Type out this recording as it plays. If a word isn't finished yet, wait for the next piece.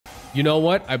You know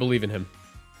what? I believe in him.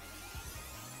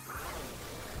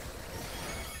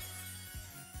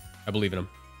 I believe in him.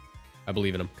 I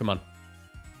believe in him. Come on.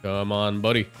 Come on,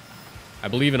 buddy. I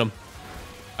believe in him.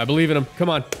 I believe in him. Come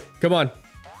on. Come on.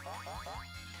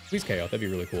 Please KO. That'd be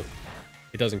really cool.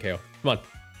 It doesn't KO. Come on.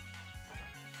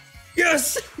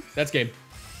 Yes! That's game.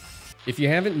 If you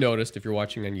haven't noticed, if you're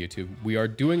watching on YouTube, we are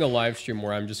doing a live stream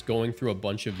where I'm just going through a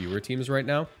bunch of viewer teams right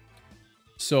now.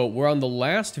 So we're on the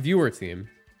last viewer team.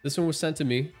 This one was sent to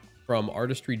me from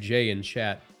Artistry J in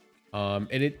chat. And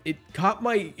it caught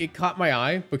my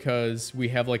eye because we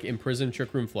have like Imprisoned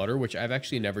Trick Room Flutter, which I've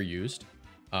actually never used.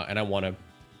 And I want to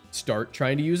start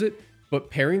trying to use it. But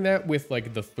pairing that with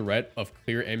like the threat of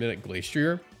Clear Amulet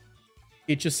GLASTRIER,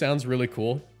 it just sounds really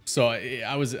cool. So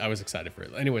I was excited for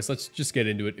it. Anyways, let's just get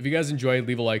into it. If you guys enjoy,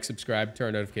 leave a like, subscribe, turn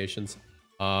on notifications,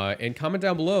 and comment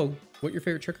down below what your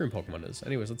favorite Trick Room Pokemon is.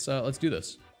 Anyways, let's do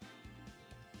this.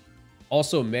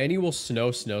 Also, manual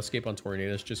Snowscape on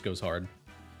Tornadus just goes hard.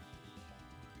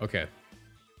 Okay.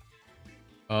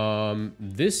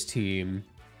 This team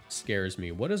scares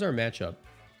me. What is our matchup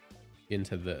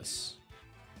into this?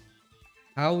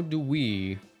 How do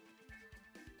we...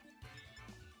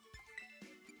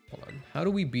 Hold on. How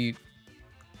do we beat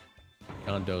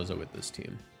Dondozo with this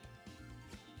team?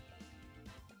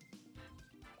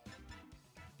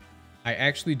 I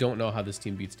actually don't know how this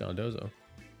team beats Dondozo.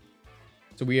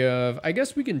 So we have... I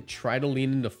guess we can try to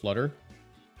lean into Flutter.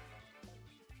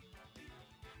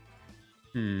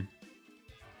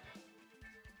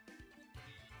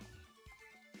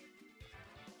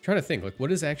 Trying to think, like,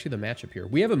 what is actually the matchup here?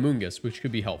 We have a Moongus, which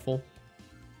could be helpful.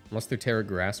 Unless they're Terra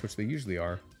Grass, which they usually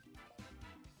are.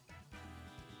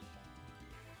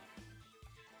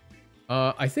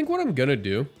 I think what I'm gonna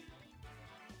do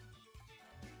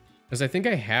is I think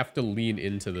I have to lean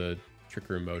into the Trick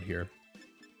Room mode here.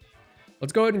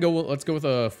 Let's go ahead and let's go with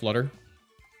a Flutter.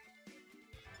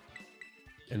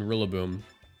 And Rillaboom.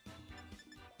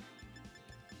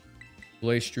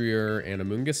 GLASTRIER and a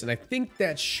Moongus, and I think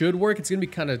that should work. It's gonna be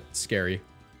kind of scary.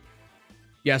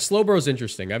 Yeah, Slowbro's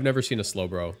interesting. I've never seen a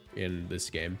Slowbro in this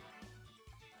game.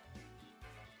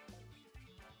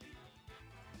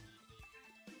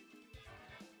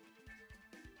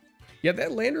 Yeah, that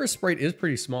Landorus sprite is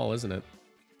pretty small, isn't it?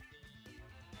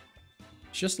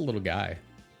 It's just a little guy.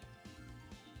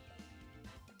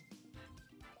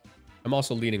 I'm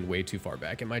also leaning way too far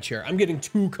back in my chair. I'm getting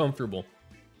too comfortable.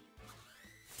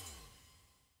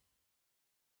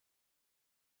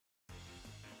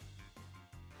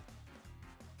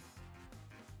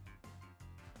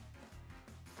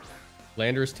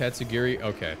 Landorus, Tatsugiri,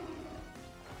 okay.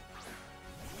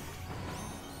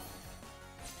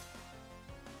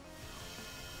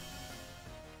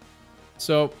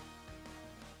 So,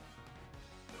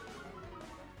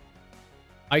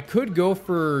 I could go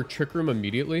for Trick Room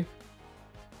immediately.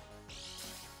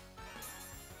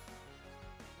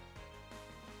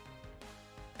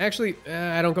 Actually,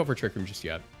 I don't go for Trick Room just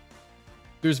yet.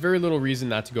 There's very little reason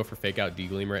not to go for Fake Out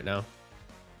D-Gleam right now.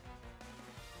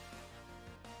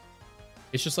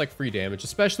 It's just like free damage,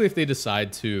 especially if they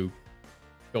decide to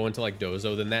go into like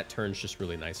Dozo, then that turn's just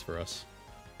really nice for us.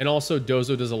 And also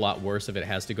Dozo does a lot worse if it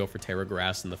has to go for Terra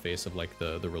Grass in the face of like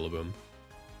the Rillaboom.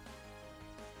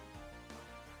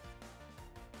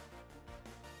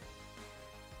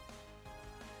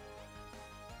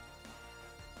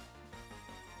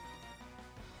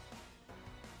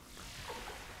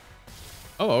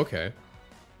 Oh, okay.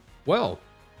 Well,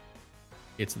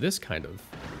 it's this kind of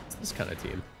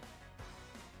team.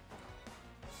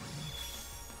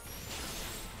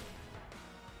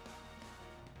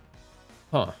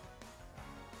 Huh.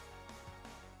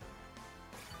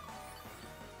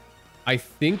 I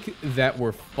think that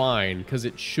we're fine, because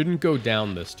it shouldn't go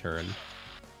down this turn.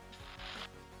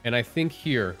 And I think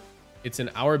here, it's in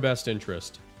our best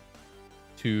interest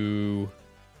to...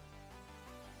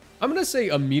 I'm going to say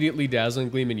immediately Dazzling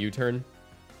Gleam and U-turn.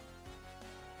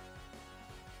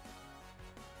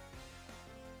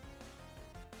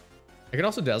 I could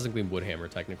also Dazzling Gleam Woodhammer,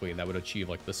 technically, and that would achieve,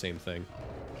 like, the same thing.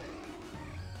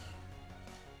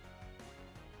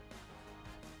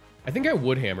 I think I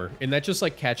Woodhammer, and that just,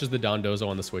 like, catches the Dondozo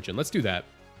on the switch, and let's do that.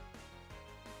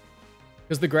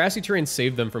 Because the grassy terrain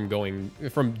saved them from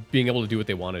being able to do what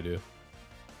they want to do.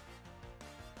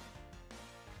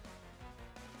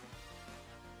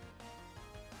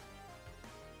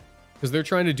 Because they're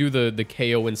trying to do the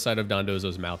KO inside of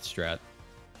Dondozo's mouth strat.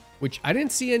 Which, I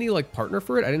didn't see any, like, partner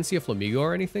for it. I didn't see a Flamigo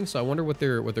or anything, so I wonder what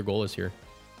their goal is here.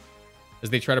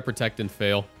 As they try to protect and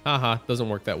fail. Haha, doesn't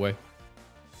work that way.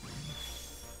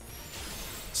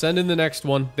 Send in the next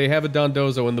one. They have a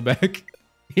Dondozo in the back.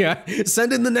 Yeah,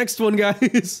 send in the next one,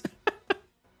 guys.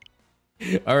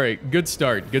 All right, good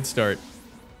start. Good start.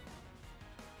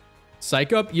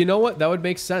 Psych Up? You know what? That would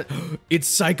make sense. It's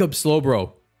Psych Up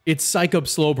Slowbro. It's Psych Up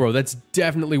Slowbro. That's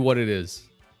definitely what it is.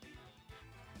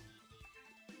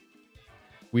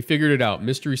 We figured it out.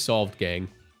 Mystery solved, gang.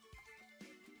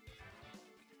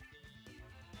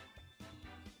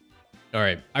 All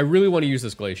right, I really want to use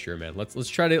this Glacier, man. Let's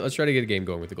try to get a game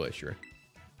going with the Glacier.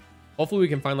 Hopefully we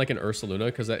can find like an Ursaluna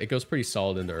because it goes pretty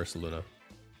solid into Ursaluna.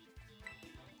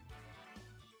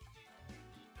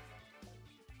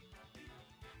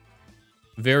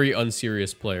 Very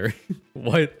unserious player.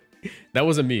 What? That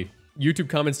wasn't me. YouTube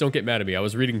comments don't get mad at me. I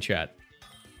was reading chat.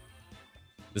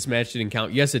 This match didn't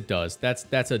count. Yes, it does.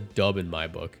 That's a dub in my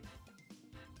book.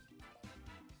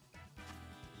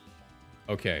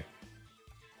 Okay.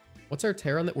 What's our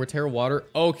Terra on that? We're Terra Water.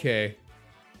 Okay.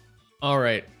 All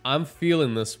right. I'm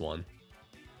feeling this one.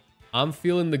 I'm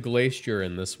feeling the Glacier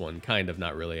in this one. Kind of,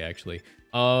 not really, actually.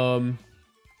 Can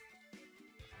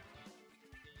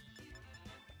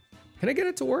I get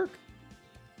it to work?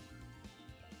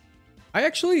 I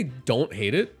actually don't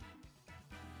hate it.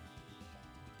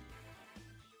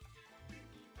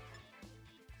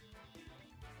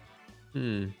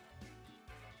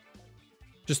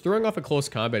 Just throwing off a close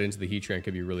combat into the Heatran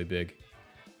could be really big.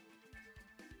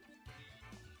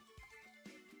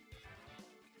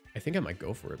 I think I might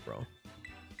go for it, bro.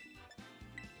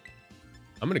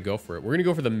 I'm gonna go for it. We're gonna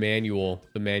go for the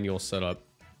manual setup.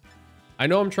 I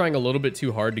know I'm trying a little bit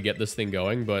too hard to get this thing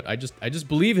going, but I just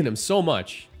believe in him so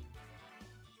much.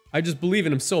 I just believe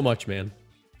in him so much, man.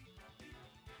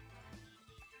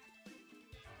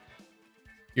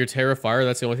 Your Terra Fire,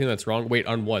 that's the only thing that's wrong. Wait,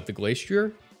 on what? The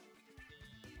Glacier?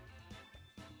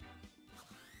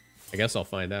 I guess I'll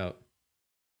find out.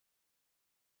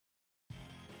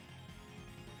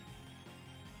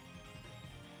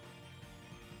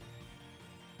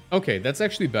 Okay, that's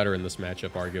actually better in this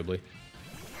matchup, arguably.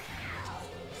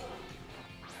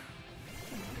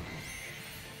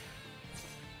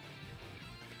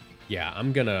 Yeah,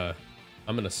 I'm gonna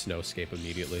Snowscape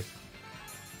immediately.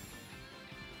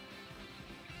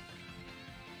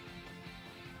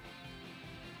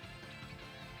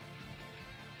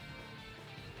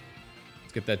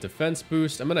 Let's get that defense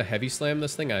boost. I'm gonna Heavy Slam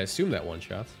this thing. I assume that one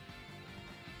shot.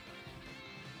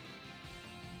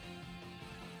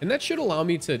 And that should allow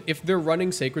me to, if they're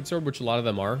running Sacred Sword, which a lot of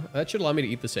them are, that should allow me to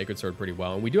eat the Sacred Sword pretty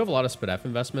well. And we do have a lot of Spadef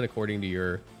investment according to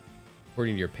your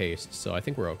paste, so I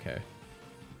think we're okay.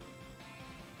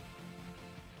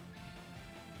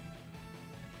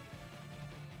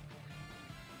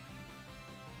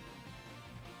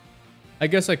 I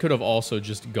guess I could have also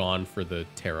just gone for the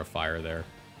Terra Fire there.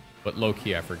 But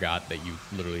low-key, I forgot that you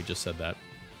literally just said that.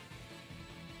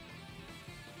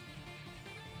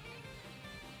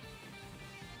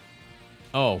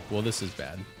 Oh, well, this is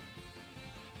bad.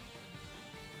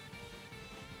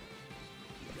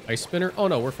 Ice Spinner? Oh,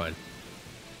 no, we're fine.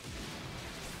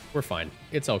 We're fine.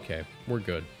 It's okay. We're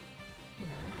good.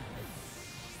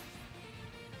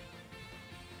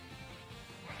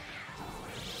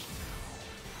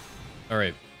 All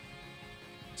right.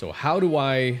 So how do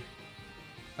I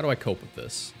cope with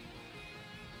this?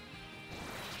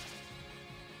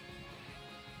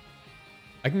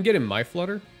 I can get in my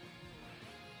Flutter.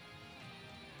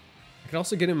 I can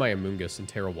also get in my Amoonguss and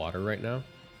Terra Water right now.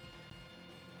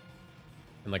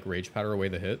 And like Rage Powder away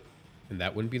the hit. And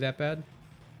that wouldn't be that bad.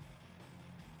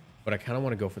 But I kind of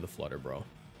want to go for the Flutter, bro.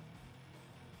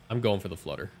 I'm going for the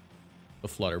Flutter. The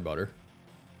Flutter Butter.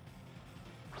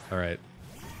 All right.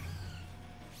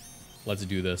 Let's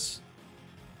do this.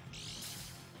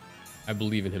 I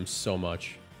believe in him so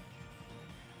much.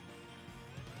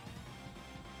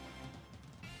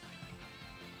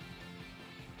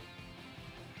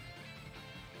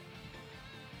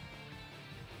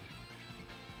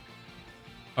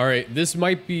 All right, this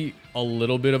might be a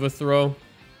little bit of a throw.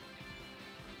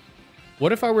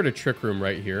 What if I were to Trick Room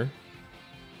right here?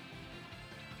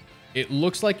 It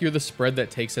looks like you're the spread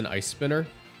that takes an Ice Spinner.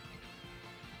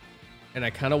 And I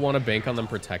kind of want to bank on them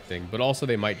protecting, but also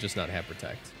they might just not have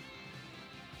Protect.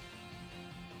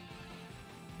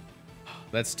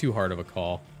 That's too hard of a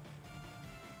call.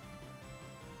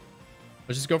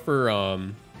 Let's just go for,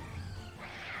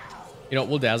 you know,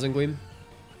 we'll Dazzling Gleam.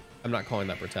 I'm not calling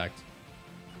that Protect.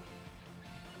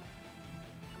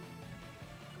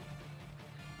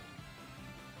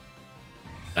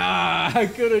 Ah, I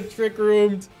could have Trick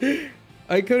Roomed.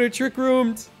 I could have Trick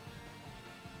Roomed.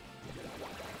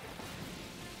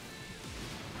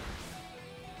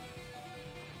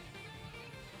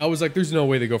 I was like, there's no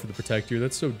way they go for the Protect here.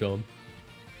 That's so dumb.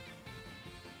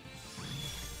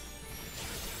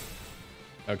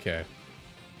 Okay.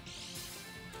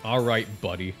 All right,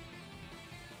 buddy.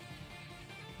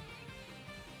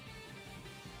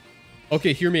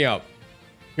 Okay, hear me out.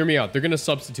 Hear me out. They're gonna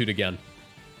substitute again.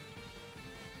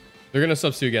 They're gonna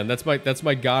substitute again. That's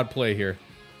my god play here.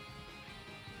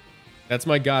 That's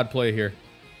my god play here.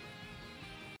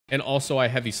 And also I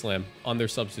heavy slam on their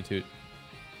substitute.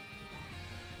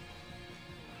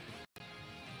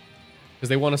 Because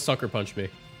they want to sucker punch me.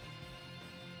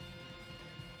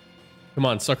 Come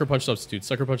on, sucker punch substitute.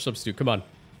 Sucker punch substitute. Come on.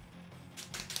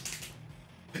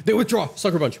 They withdraw.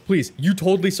 Sucker punch, please. You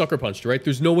totally sucker punched, right?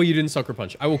 There's no way you didn't sucker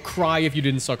punch. I will cry if you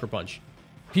didn't sucker punch.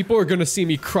 People are gonna see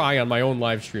me cry on my own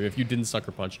live stream if you didn't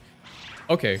sucker punch.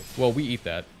 Okay, well, we eat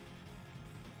that.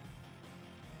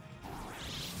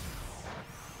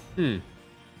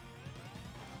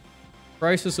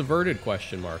 Crisis averted,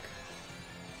 question mark.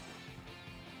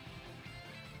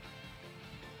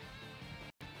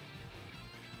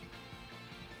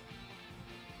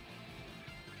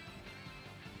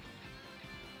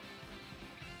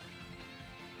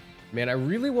 Man, I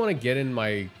really want to get in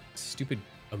my stupid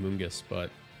Amoongus, but...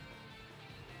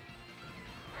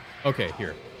 Okay,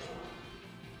 here.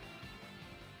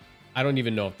 I don't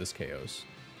even know if this KOs.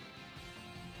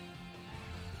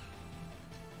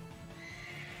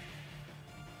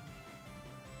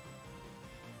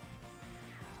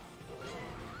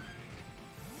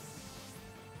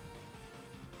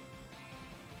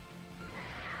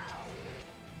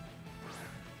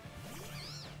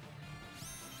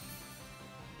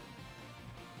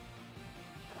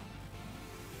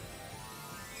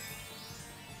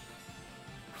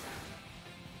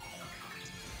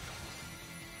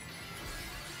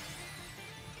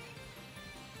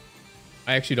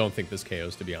 I actually don't think this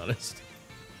KOs, to be honest.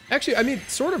 Actually, I mean,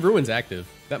 Sword of Ruin's active.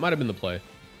 That might have been the play.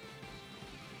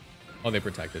 Oh, they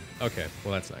protected. Okay,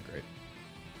 well, that's not great.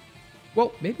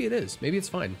 Well, maybe it is. Maybe it's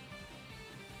fine.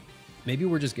 Maybe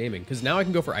we're just gaming, because now I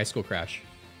can go for Icicle Crash.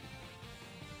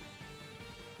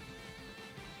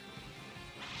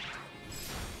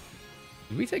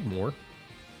 Did we take more?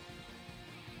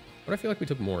 But I feel like we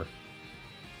took more.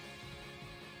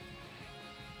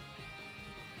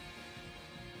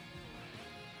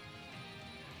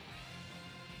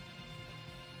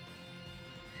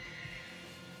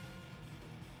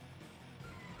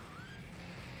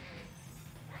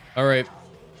 All right.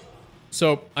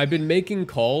 So I've been making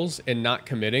calls and not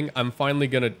committing. I'm finally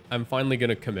gonna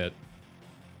commit.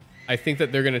 I think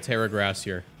that they're gonna Terra Grass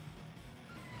here.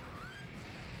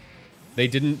 They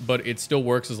didn't, but it still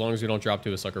works as long as we don't drop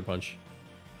to a Sucker Punch.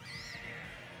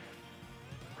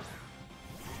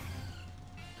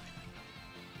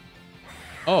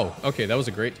 Oh, okay, that was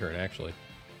a great turn, actually.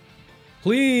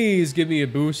 Please give me a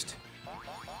boost.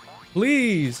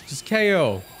 Please, just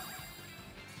KO.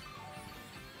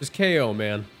 Just KO,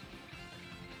 man.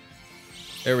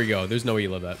 There we go. There's no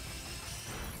heal of that.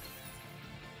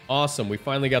 Awesome. We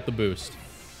finally got the boost.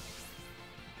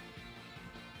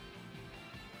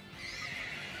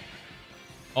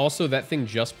 Also, that thing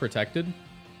just protected.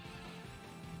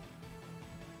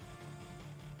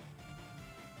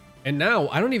 And now,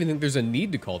 I don't even think there's a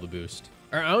need to call the boost.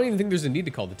 Or I don't even think there's a need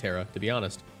to call the Terra, to be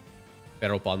honest.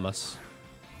 Pero palmas.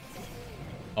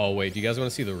 Oh, wait. Do you guys want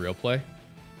to see the real play?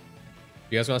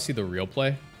 You guys want to see the real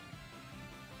play?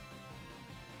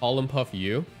 Pollen Puff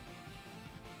you.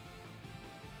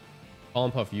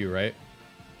 Pollen Puff you, right?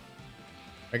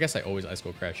 I guess I always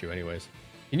Icicle Crash you anyways.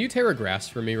 Can you Terra Grass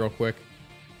for me real quick?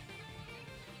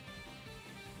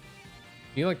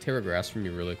 Can you like Terra Grass for me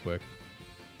really quick?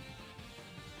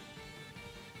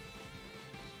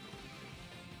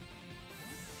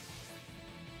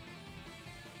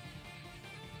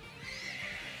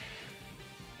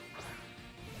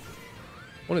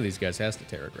 One of these guys has to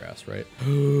Terra Grass, right?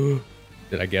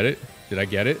 Did I get it? Did I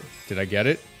get it? Did I get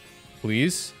it?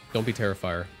 Please? Don't be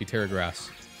Terrafire. Be Terra Grass.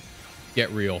 Get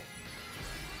real.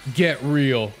 Get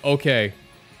real. Okay.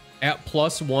 At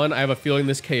 +1, I have a feeling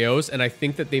this KOs, and I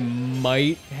think that they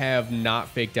might have not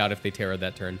faked out if they Terra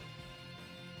that turn.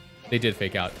 They did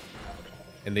fake out.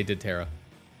 And they did Terra.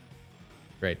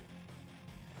 Great.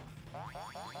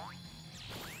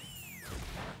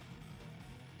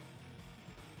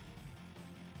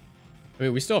 I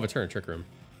mean, we still have a turn Trick Room.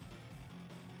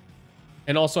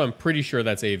 And also, I'm pretty sure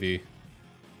that's AV.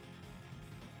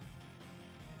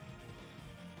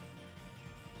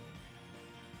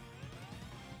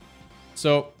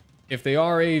 So, if they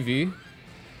are AV,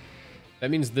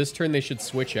 that means this turn they should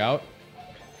switch out.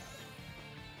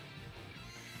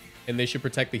 And they should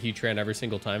protect the Heatran every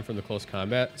single time from the close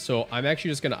combat. So, I'm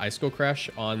actually just going to Icicle Crash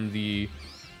on the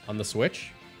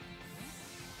switch.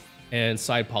 And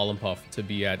side Pollen Puff to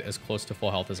be at as close to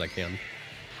full health as I can.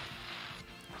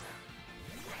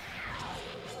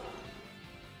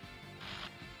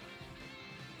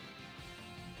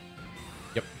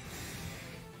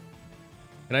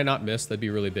 Can I not miss? That'd be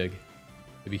really big.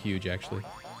 It'd be huge, actually.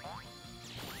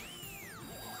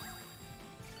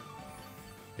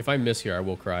 If I miss here, I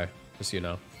will cry. Just so you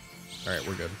know. All right,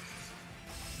 we're good.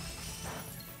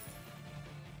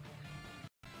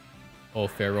 Oh,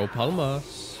 Pharaoh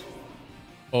Palmas.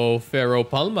 Oh, Pharaoh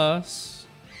Palmas.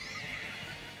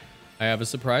 I have a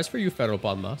surprise for you, Pharaoh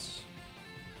Palmas.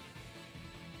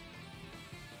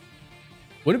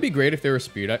 Wouldn't it be great if they were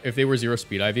zero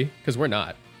speed Ivy? Because we're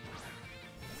not.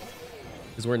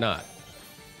 Because we're not.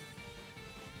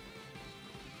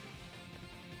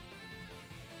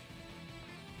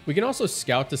 We can also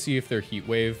scout to see if they're Heat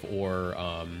Wave or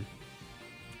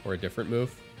a different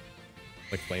move.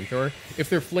 Like Flamethrower. If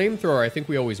they're Flamethrower, I think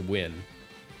we always win.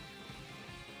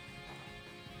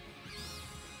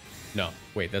 No.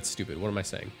 Wait, that's stupid. What am I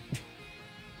saying?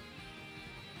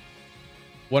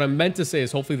 What I meant to say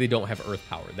is hopefully they don't have Earth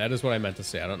Power. That is what I meant to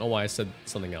say. I don't know why I said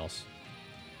something else.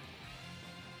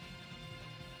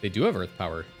 They do have Earth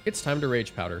Power. It's time to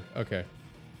Rage Powder. Okay.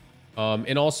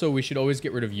 And also, we should always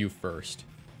get rid of you first.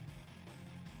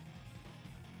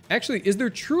 Actually, is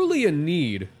there truly a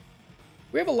need?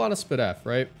 We have a lot of Spit F,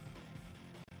 right?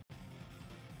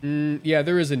 Yeah,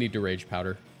 there is a need to Rage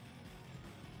Powder.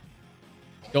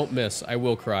 Don't miss. I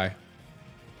will cry.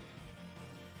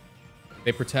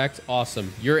 They protect.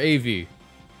 Awesome. You're AV.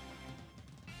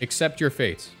 Accept your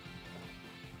fate.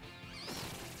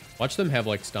 Watch them have,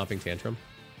 like, Stomping Tantrum.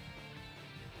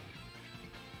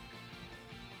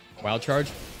 Wild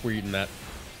Charge? We're eating that.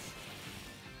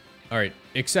 Alright.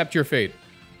 Accept your fate.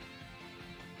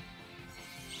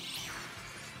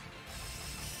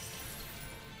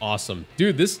 Awesome.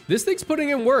 Dude, this thing's putting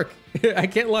in work. I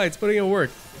can't lie. It's putting in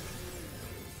work.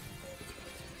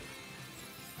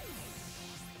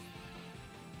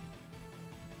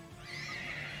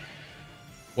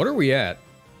 What are we at?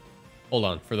 Hold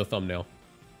on for the thumbnail.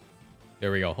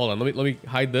 There we go. Hold on. Let me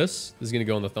hide this. This is going to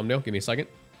go in the thumbnail. Give me a second.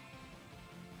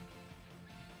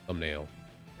 Thumbnail.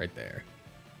 Right there.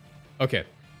 Okay.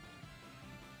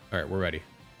 All right. We're ready.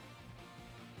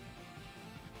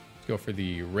 Let's go for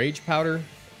the Rage Powder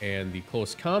and the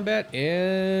Close Combat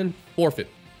and Forfeit.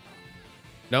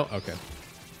 No? Okay.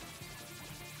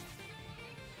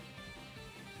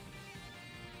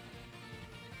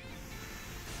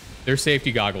 They're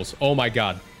safety goggles. Oh my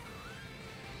god.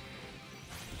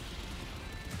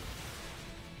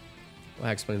 Well,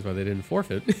 that explains why they didn't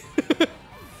forfeit.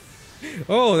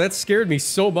 Oh, that scared me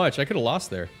so much. I could have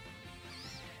lost there.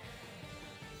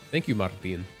 Thank you,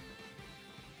 Martin.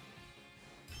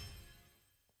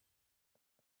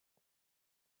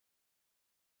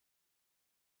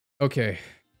 Okay,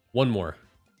 one more.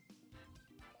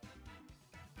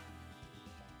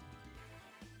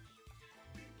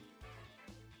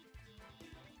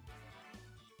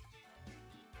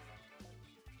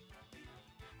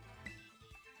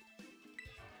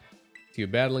 You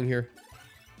battling here.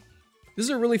 This is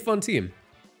a really fun team.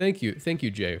 Thank you,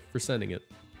 Jay, for sending it.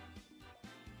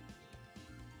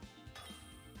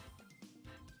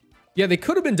 Yeah, they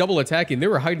could have been double attacking. They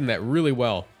were hiding that really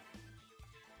well.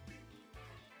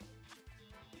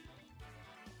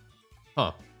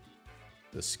 Huh.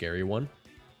 The scary one.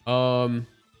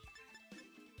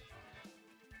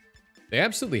 They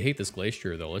absolutely hate this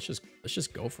Glacier though. Let's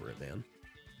just go for it, man.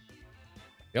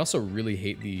 They also really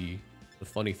hate the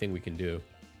funny thing we can do.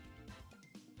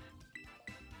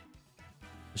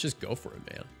 Let's just go for it,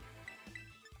 man.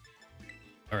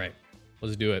 All right,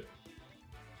 let's do it.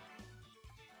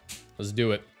 Let's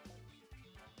do it.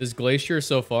 This Glacier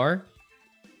so far,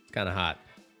 it's kind of hot.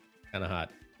 Kind of hot.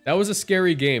 That was a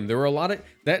scary game. There were a lot of...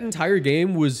 That entire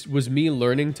game was me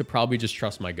learning to probably just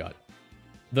trust my gut.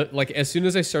 Like, as soon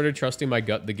as I started trusting my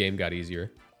gut, the game got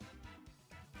easier.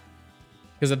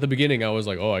 Because at the beginning, I was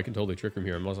like, oh, I can totally trick them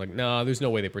here. And I was like, nah, there's no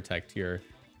way they protect here.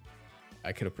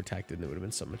 I could have protected and it would have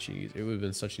been so much easier. It would have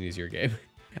been such an easier game.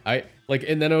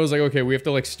 And then I was like, okay, we have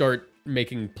to like start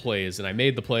making plays. And I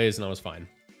made the plays and I was fine.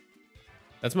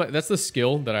 That's the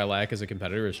skill that I lack as a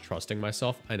competitor, is trusting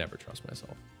myself. I never trust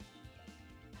myself.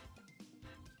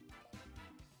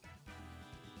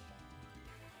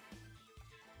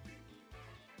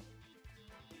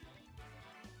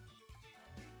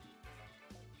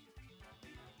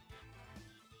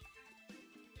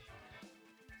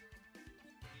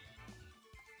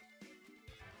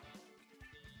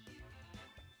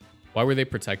 Why were they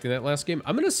protecting that last game?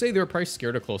 I'm going to say they were probably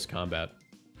scared of close combat.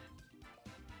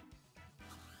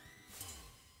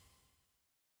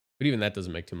 But even that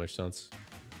doesn't make too much sense.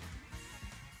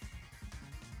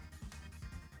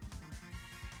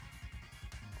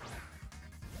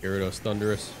 Gyarados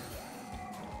Thunderous.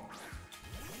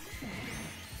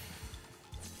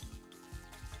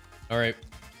 All right.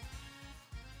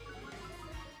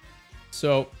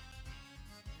 So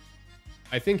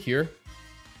I think here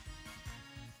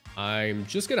I'm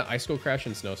just gonna Ice Cold Crash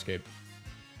and Snowscape.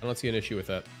 I don't see an issue with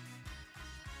that.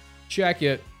 Check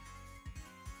it.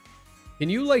 Can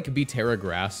you like be Terra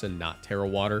Grass and not Terra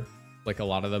Water, like a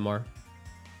lot of them are?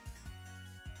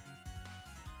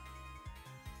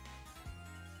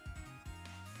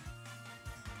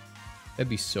 That'd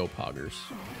be so poggers.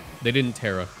 They didn't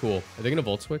Terra. Cool. Are they gonna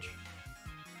Volt Switch?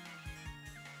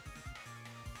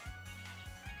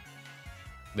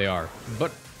 They are.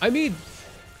 But, I mean,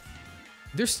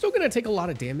 they're still going to take a lot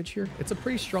of damage here. It's a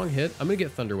pretty strong hit. I'm going to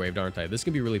get Thunder Waved, aren't I? This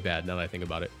can be really bad now that I think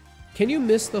about it. Can you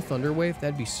miss the Thunder Wave?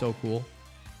 That'd be so cool.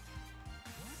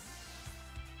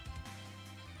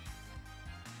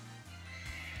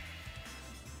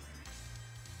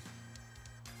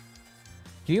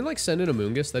 Can you, like, send in a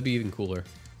Moongus? That'd be even cooler.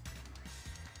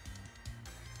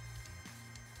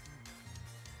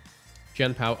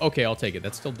 Gen Pow. Okay, I'll take it.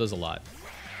 That still does a lot.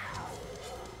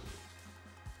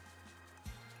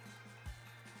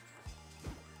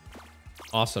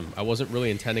 Awesome. I wasn't really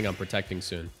intending on protecting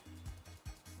soon.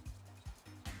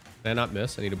 Can I not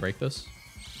miss? I need to break this.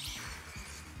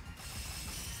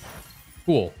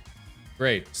 Cool.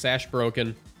 Great. Sash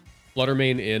broken. Flutter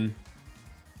Mane in.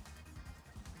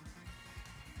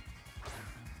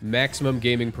 Maximum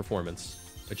gaming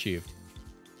performance achieved.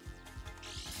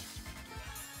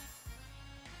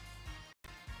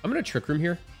 I'm going to Trick Room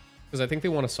here because I think they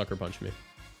want to Sucker Punch me.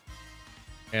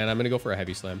 And I'm going to go for a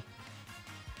Heavy Slam.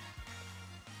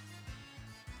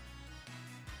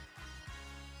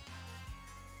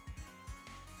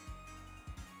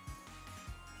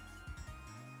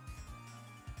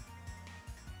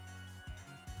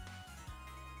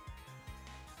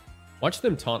 Watch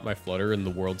them taunt my Flutter in the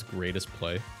world's greatest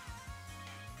play.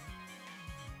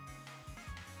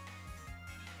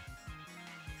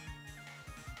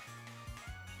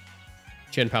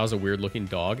 Chen Pao's a weird-looking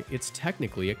dog. It's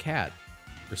technically a cat.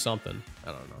 Or something.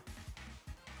 I don't know.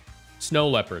 Snow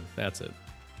Leopard. That's it.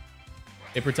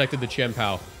 They protected the Chen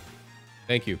Pao.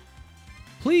 Thank you.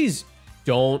 Please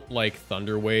don't, like,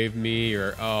 Thunder Wave me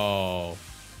or... Oh.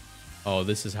 Oh,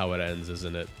 this is how it ends,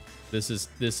 isn't it? This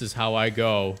is how I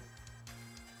go.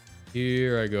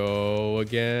 Here I go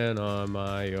again on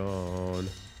my own.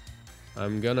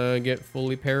 I'm gonna get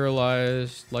fully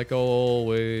paralyzed like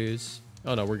always.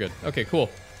 Oh no, we're good. Okay, cool.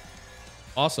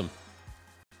 Awesome.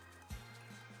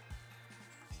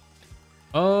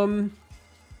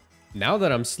 Now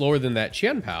that I'm slower than that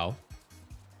Chen Pao,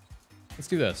 let's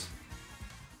do this.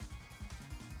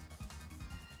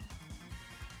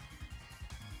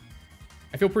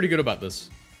 I feel pretty good about this.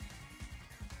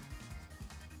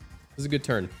 This is a good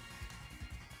turn.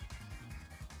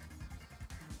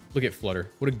 Look at Flutter.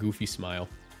 What a goofy smile.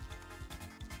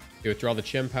 Okay, withdraw the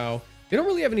Chen Pao. They don't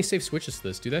really have any safe switches to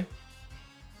this, do they?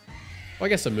 Well, I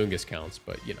guess a Moongus counts,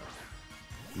 but, you know.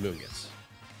 Moongus.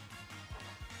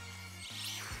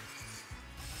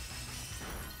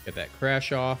 Get that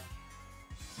Crash off.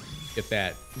 Get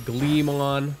that Gleam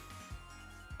on.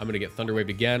 I'm going to get Thunder Waved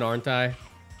again, aren't I?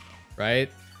 Right?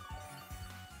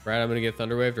 Right, I'm going to get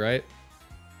Thunder Waved, right?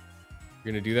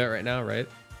 You're going to do that right now, right?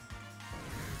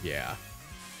 Yeah.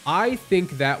 I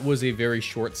think that was a very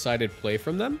short-sighted play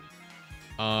from them.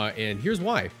 And here's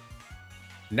why.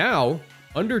 Now,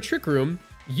 under Trick Room,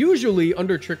 usually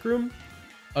under Trick Room,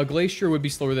 a Glacier would be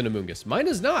slower than a Moongus. Mine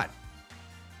is not.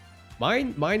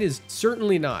 Mine is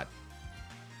certainly not.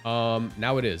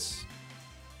 Now it is.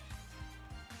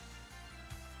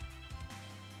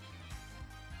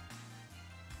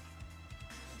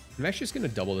 I'm actually just going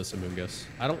to double this Amoongus.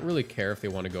 I don't really care if they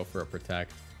want to go for a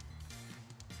Protect.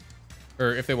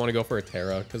 Or if they want to go for a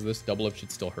Terra, because this double up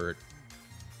should still hurt.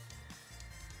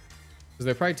 Because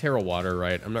they're probably Terra Water,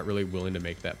 right? I'm not really willing to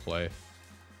make that play.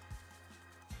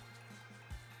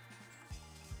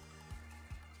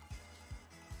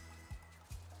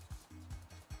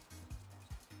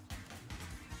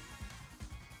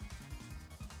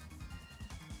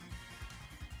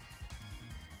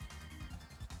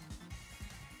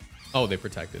 Oh, they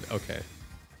protected. Okay.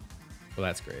 Well,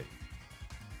 that's great.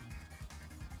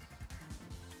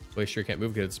 Glacier can't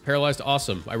move because it's paralyzed.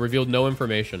 Awesome. I revealed no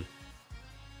information.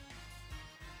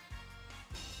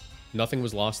 Nothing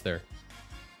was lost there.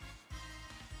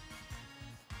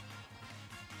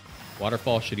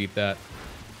 Waterfall should eat that.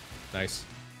 Nice.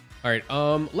 All right,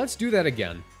 let's do that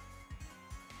again.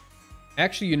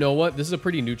 Actually, you know what? This is a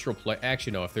pretty neutral play.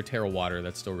 Actually, no, if they're Terra Water,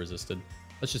 that's still resisted.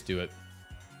 Let's just do it.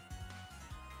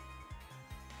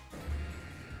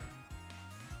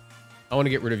 I want to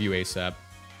get rid of you ASAP.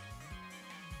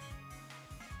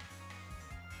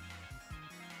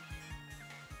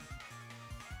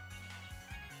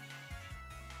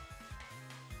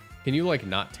 Can you, like,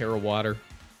 not Terra Water?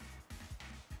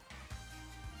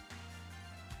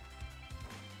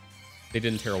 They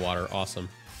didn't Terra Water. Awesome.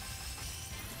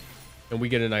 And we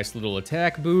get a nice little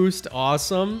attack boost.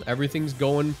 Awesome. Everything's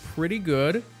going pretty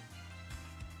good.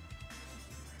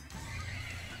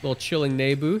 Little chilling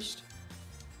Nay boost.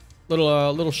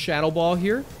 Little Shadow Ball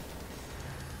here.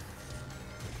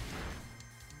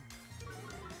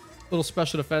 Little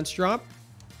special defense drop.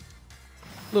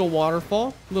 Little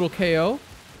waterfall. Little KO.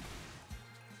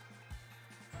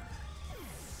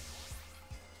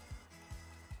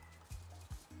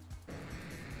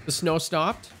 The snow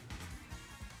stopped.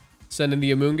 Send in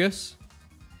the Amoongus.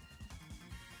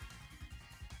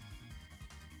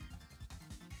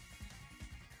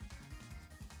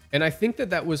 And I think that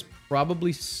that was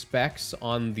probably specs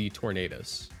on the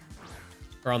Tornadus.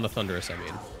 Or on the Thunderous, I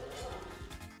mean.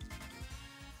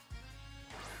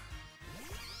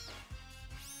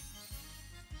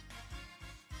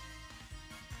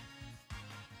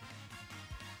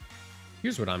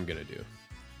 Here's what I'm gonna do.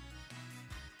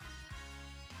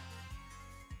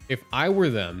 If I were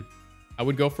them, I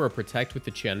would go for a Protect with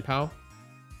the Qianpao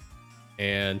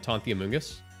and taunt the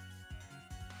Amoongus.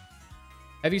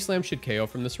 Heavy Slam should KO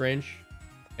from this range,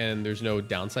 and there's no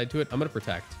downside to it. I'm gonna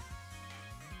Protect.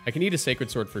 I can eat a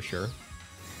Sacred Sword for sure.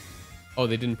 Oh,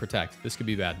 they didn't Protect. This could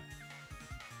be bad.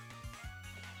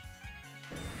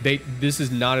 This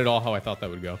is not at all how I thought that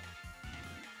would go.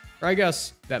 Or I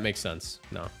guess that makes sense.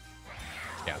 No.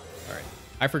 Yeah, all right.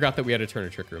 I forgot that we had a Turner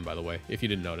Trick Room, by the way, if you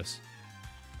didn't notice.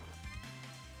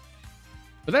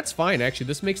 But that's fine, actually.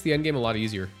 This makes the endgame a lot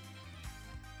easier.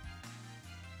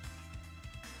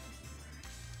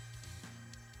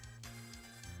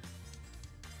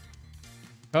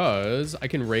 Because I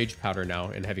can Rage Powder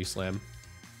now in Heavy Slam.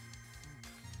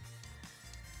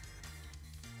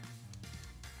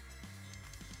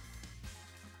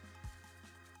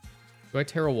 Do I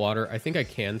Terra Water? I think I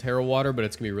can Terra Water, but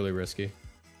it's going to be really risky.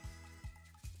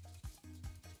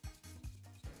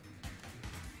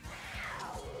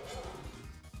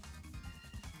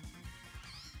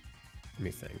 Let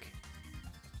me think.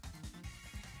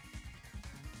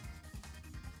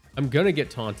 I'm gonna get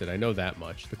taunted, I know that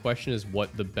much. The question is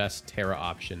what the best Terra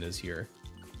option is here.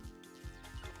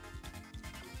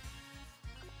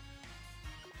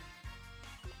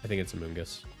 I think it's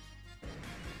Amoongus.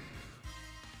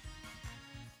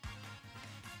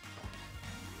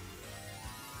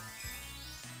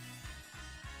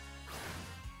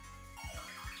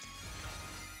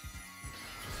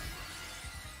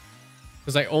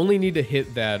 Because I only need to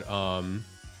hit that, I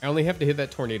only have to hit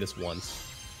that Tornadus once.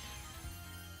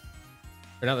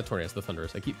 Or not the Tornadus, the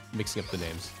Thunderous. I keep mixing up the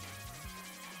names.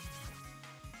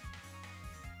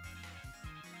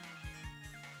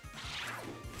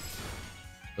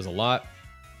 Does a lot.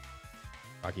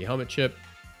 Rocky Helmet Chip.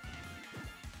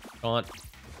 Taunt.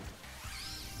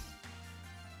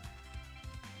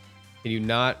 Can you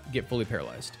not get fully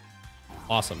paralyzed?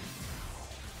 Awesome.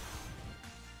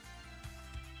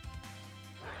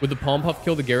 Would the Palm Puff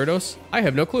kill the Gyarados? I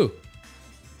have no clue.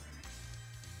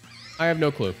 I have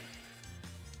no clue.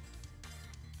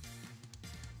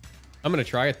 I'm going to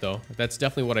try it, though. That's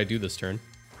definitely what I do this turn.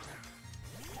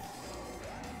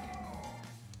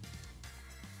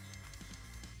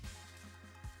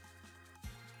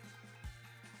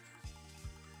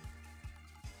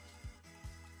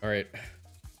 All right.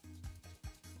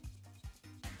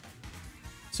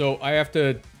 So I have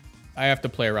to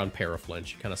play around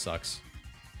Paraflinch. Kind of sucks.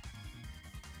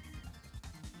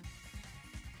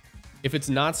 If it's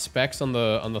not specs on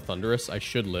the Thunderous, I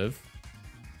should live.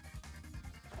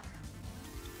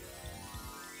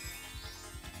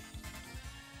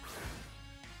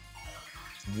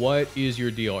 What is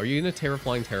your deal? Are you gonna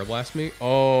Terraflying Terra Blast me?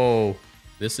 Oh,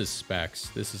 this is specs.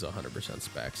 This is 100%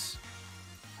 specs.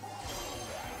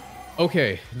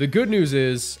 Okay, the good news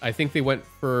is I think they went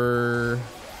for...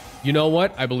 You know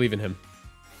what? I believe in him.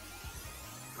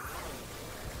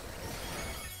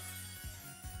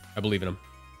 I believe in him.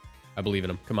 I believe in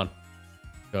him. Come on.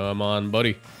 Come on,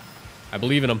 buddy. I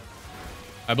believe in him.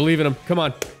 I believe in him. Come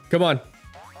on. Come on.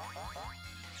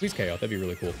 Please KO. That'd be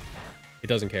really cool. It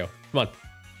doesn't KO. Come on.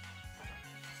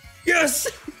 Yes!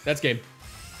 That's game.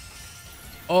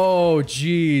 Oh,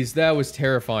 jeez. That was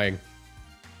terrifying.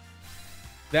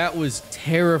 That was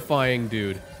terrifying,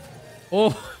 dude.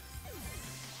 Oh.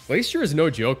 Glacier is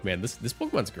no joke, man. This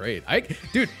Pokemon's great.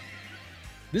 Dude,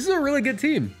 this is a really good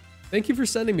team. Thank you for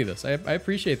sending me this. I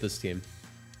appreciate this team.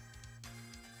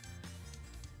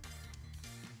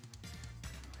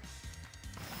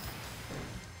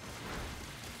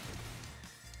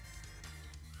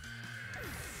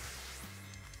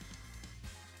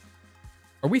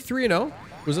 Are we 3-0?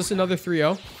 Was this another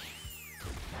 3-0?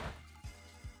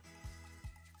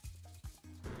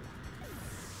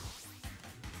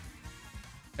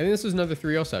 I think this was another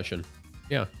 3-0 session.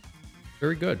 Yeah.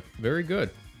 Very good. Very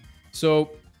good.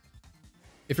 So,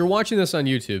 if you're watching this on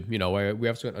YouTube, you know, we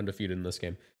have to went undefeated in this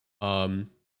game. The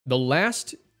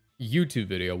last YouTube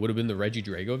video would have been the Reggie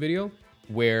Drago video,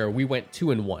 where we went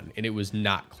 2-1, and it was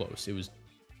not close. It was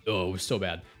so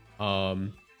bad.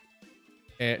 And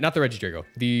not the Reggie Drago,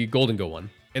 the Golden Go one.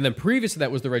 And then previous to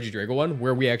that was the Reggie Drago one,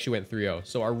 where we actually went 3-0.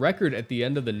 So our record at the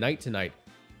end of the night tonight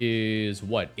is,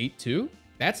 what, 8-2?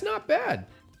 That's not bad.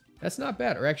 That's not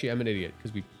bad. Or actually, I'm an idiot,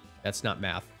 because that's not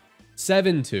math.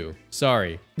 7-2.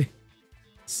 Sorry.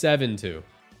 7-2.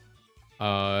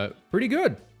 Pretty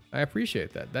good. I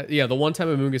appreciate that. Yeah, the one time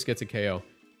Amoongus gets a KO.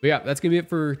 But yeah, that's going to be it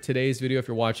for today's video. If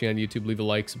you're watching on YouTube, leave a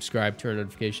like, subscribe, turn on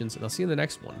notifications, and I'll see you in the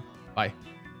next one. Bye.